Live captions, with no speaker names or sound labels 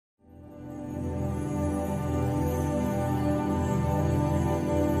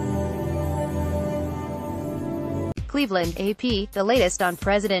Cleveland, AP, the latest on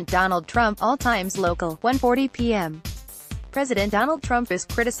President Donald Trump, all times local, 1:40 p.m. President Donald Trump is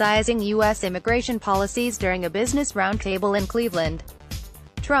criticizing U.S. immigration policies during a business roundtable in Cleveland.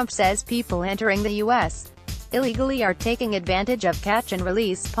 Trump says people entering the U.S. illegally are taking advantage of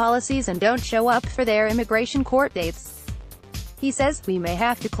catch-and-release policies and don't show up for their immigration court dates. He says, "We may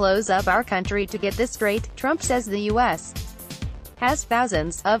have to close up our country to get this straight." Trump says the U.S. has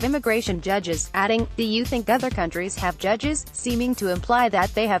thousands of immigration judges, adding, "Do you think other countries have judges?" seeming to imply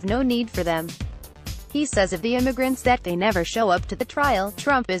that they have no need for them. He says of the immigrants that they never show up to the trial.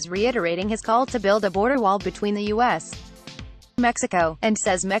 Trump is reiterating his call to build a border wall between the U.S. and Mexico, and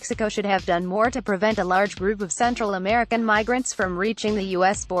says Mexico should have done more to prevent a large group of Central American migrants from reaching the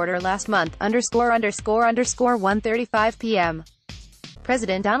U.S. border last month, ____1:35 p.m.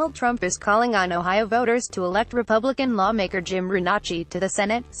 President Donald Trump is calling on Ohio voters to elect Republican lawmaker Jim Renacci to the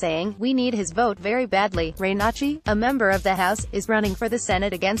Senate, saying, "We need his vote very badly." Renacci, a member of the House, is running for the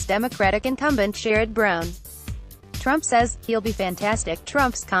Senate against Democratic incumbent Sherrod Brown. Trump says he'll be fantastic.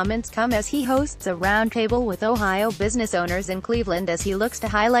 Trump's comments come as he hosts a roundtable with Ohio business owners in Cleveland as he looks to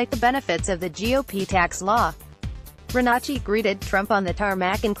highlight the benefits of the GOP tax law. Renacci greeted Trump on the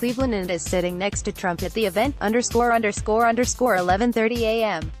tarmac in Cleveland and is sitting next to Trump at the event, ___11:30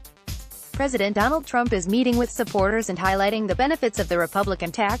 a.m. President Donald Trump is meeting with supporters and highlighting the benefits of the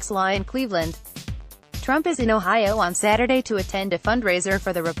Republican tax law in Cleveland. Trump is in Ohio on Saturday to attend a fundraiser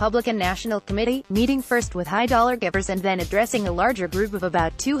for the Republican National Committee, meeting first with high-dollar givers and then addressing a larger group of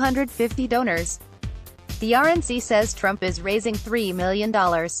about 250 donors. The RNC says Trump is raising $3 million.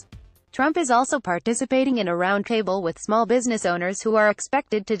 Trump is also participating in a roundtable with small business owners who are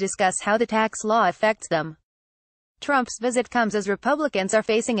expected to discuss how the tax law affects them. Trump's visit comes as Republicans are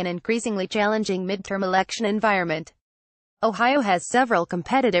facing an increasingly challenging midterm election environment. Ohio has several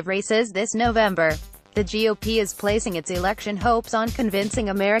competitive races this November. The GOP is placing its election hopes on convincing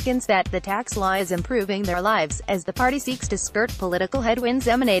Americans that the tax law is improving their lives, as the party seeks to skirt political headwinds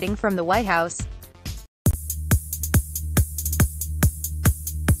emanating from the White House.